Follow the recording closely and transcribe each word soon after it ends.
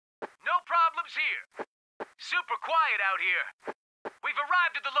Bob's here. Super quiet out here. We've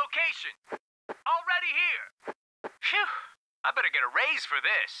arrived at the location. Already here. Phew, I better get a raise for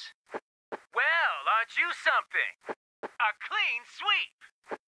this. Well, aren't you something? A clean sweep.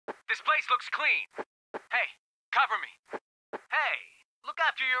 This place looks clean. Hey, cover me. Hey, look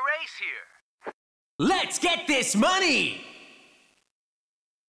after your race here. Let's get this money!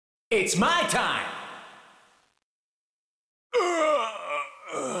 It's my time!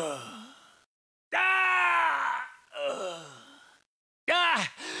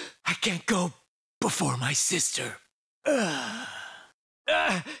 I can't go before my sister.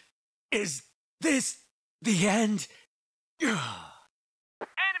 Is this the end? Enemy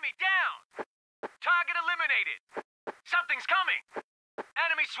down! Target eliminated! Something's coming!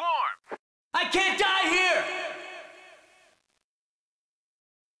 Enemy swarm! I can't die here!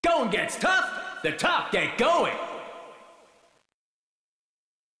 Going gets tough, the top get going.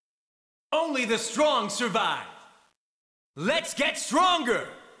 Only the strong survive. Let's get stronger!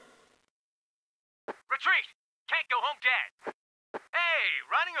 Retreat! Can't go home dead! Hey,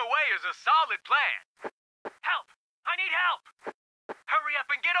 running away is a solid plan. Help! I need help! Hurry up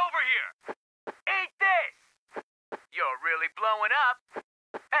and get over here! Eat this! You're really blowing up.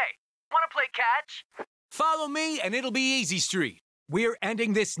 Hey, wanna play catch? Follow me and it'll be easy street. We're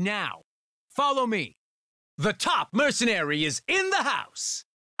ending this now. Follow me. The top mercenary is in the house.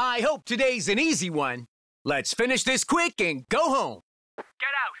 I hope today's an easy one. Let's finish this quick and go home.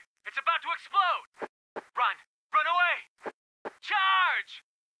 Get out! It's about to explode! Run! Run away! Charge!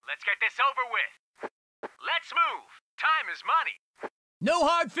 Let's get this over with. Let's move. Time is money. No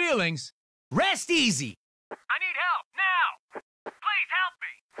hard feelings. Rest easy. I need help now! Please help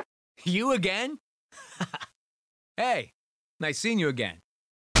me! You again? Hey, nice seeing you again.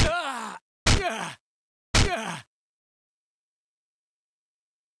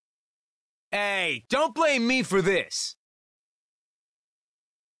 Hey, don't blame me for this.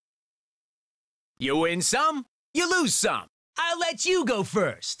 You win some, you lose some. I'll let you go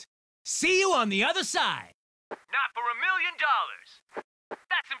first. See you on the other side. Not for $1 million!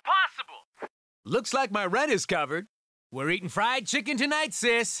 That's impossible! Looks like my rent is covered. We're eating fried chicken tonight,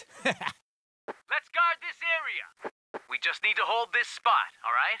 sis. Let's guard this area. We just need to hold this spot,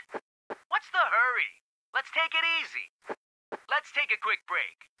 all right? What's the hurry? Let's take it easy. Let's take a quick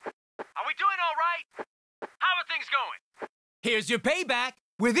break. Are we doing all right? How are things going? Here's your payback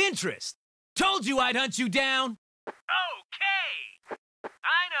with interest. Told you I'd hunt you down. Okay.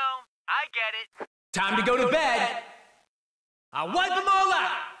 I know. I get it. Time to go to bed. I'll wipe them all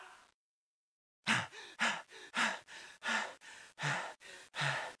out.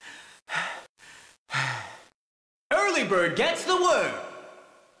 Early bird gets the word.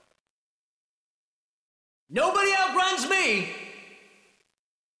 Nobody outruns me.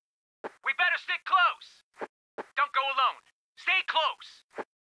 We better stick close. Don't go alone. Stay close.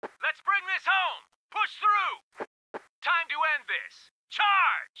 Let's bring this home. Push through. Time to end this.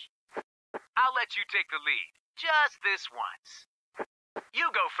 Charge. I'll let you take the lead. Just this once.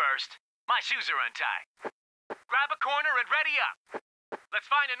 You go first. My shoes are untied. Grab a corner and ready up. Let's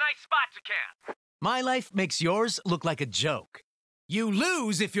find a nice spot to camp. My life makes yours look like a joke. You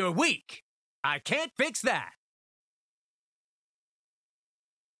lose if you're weak. I can't fix that.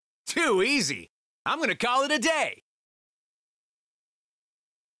 Too easy. I'm gonna call it a day.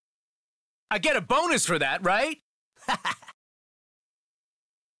 I get a bonus for that, right?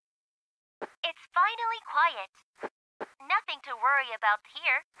 It's finally quiet. Nothing to worry about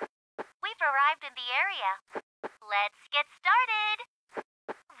here. We've arrived in the area. Let's get started.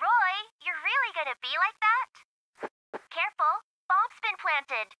 Roy, you're really gonna be like that? Careful, bomb's been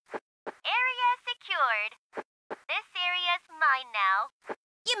planted. Area secured. This area's mine now.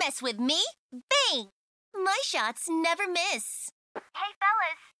 You mess with me? Bang! My shots never miss. Hey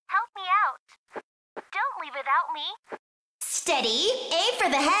fellas, help me out. Don't leave without me. Steady, aim for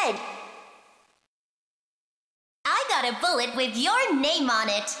the head. I got a bullet with your name on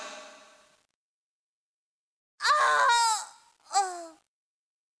it.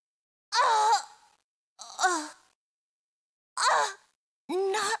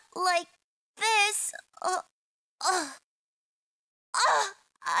 Not like this.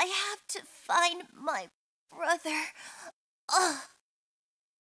 I have to find my brother. That's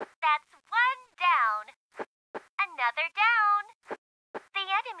one down. Another down. The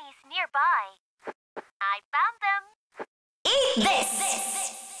enemy's nearby. I found them. Eat this!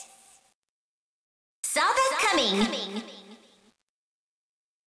 Saw that coming.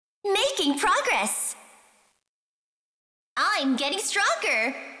 Making progress. I'm getting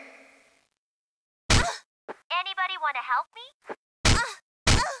stronger. Anybody want to help me?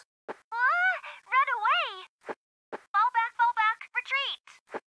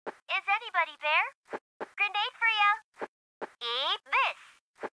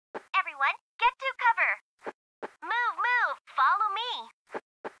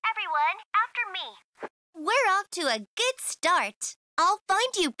 to a good start. I'll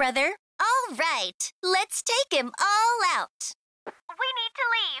find you, brother. All right, let's take him all out. We need to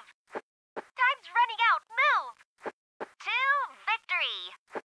leave. Time's running out. Move. To victory.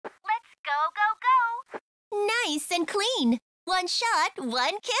 Let's go, go, go. Nice and clean. One shot,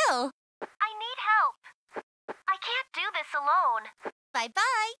 one kill. I need help. I can't do this alone.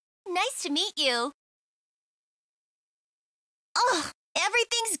 Bye-bye. Nice to meet you. Ugh,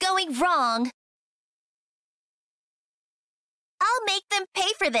 everything's going wrong. I'll make them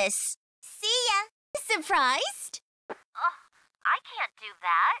pay for this. See ya. Surprised? Ugh, I can't do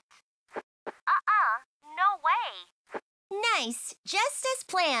that. No way. Nice, just as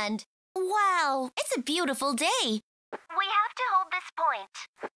planned. Wow, it's a beautiful day. We have to hold this point.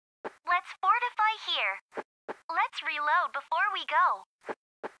 Let's fortify here. Let's reload before we go.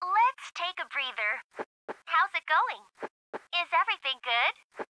 Let's take a breather. How's it going? Is everything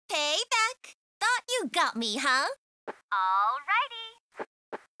good? Payback. Thought you got me, huh? Alrighty.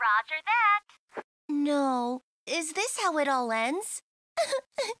 Roger that. No. Is this how it all ends?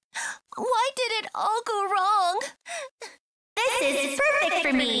 Why did it all go wrong? This is perfect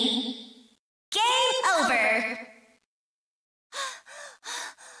for me. Game over.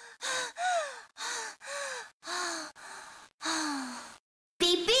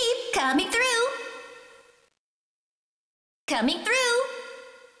 Beep, beep, coming through. Coming through.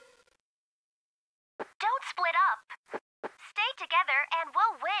 Don't split up. Stay together and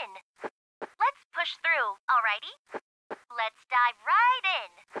we'll win. Let's push through, alrighty? Let's dive right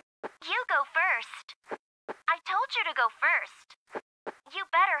in. You go first. I told you to go first. You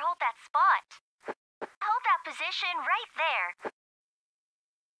better hold that spot. Hold that position right there.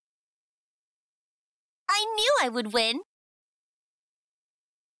 I knew I would win.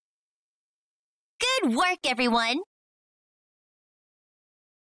 Good work, everyone.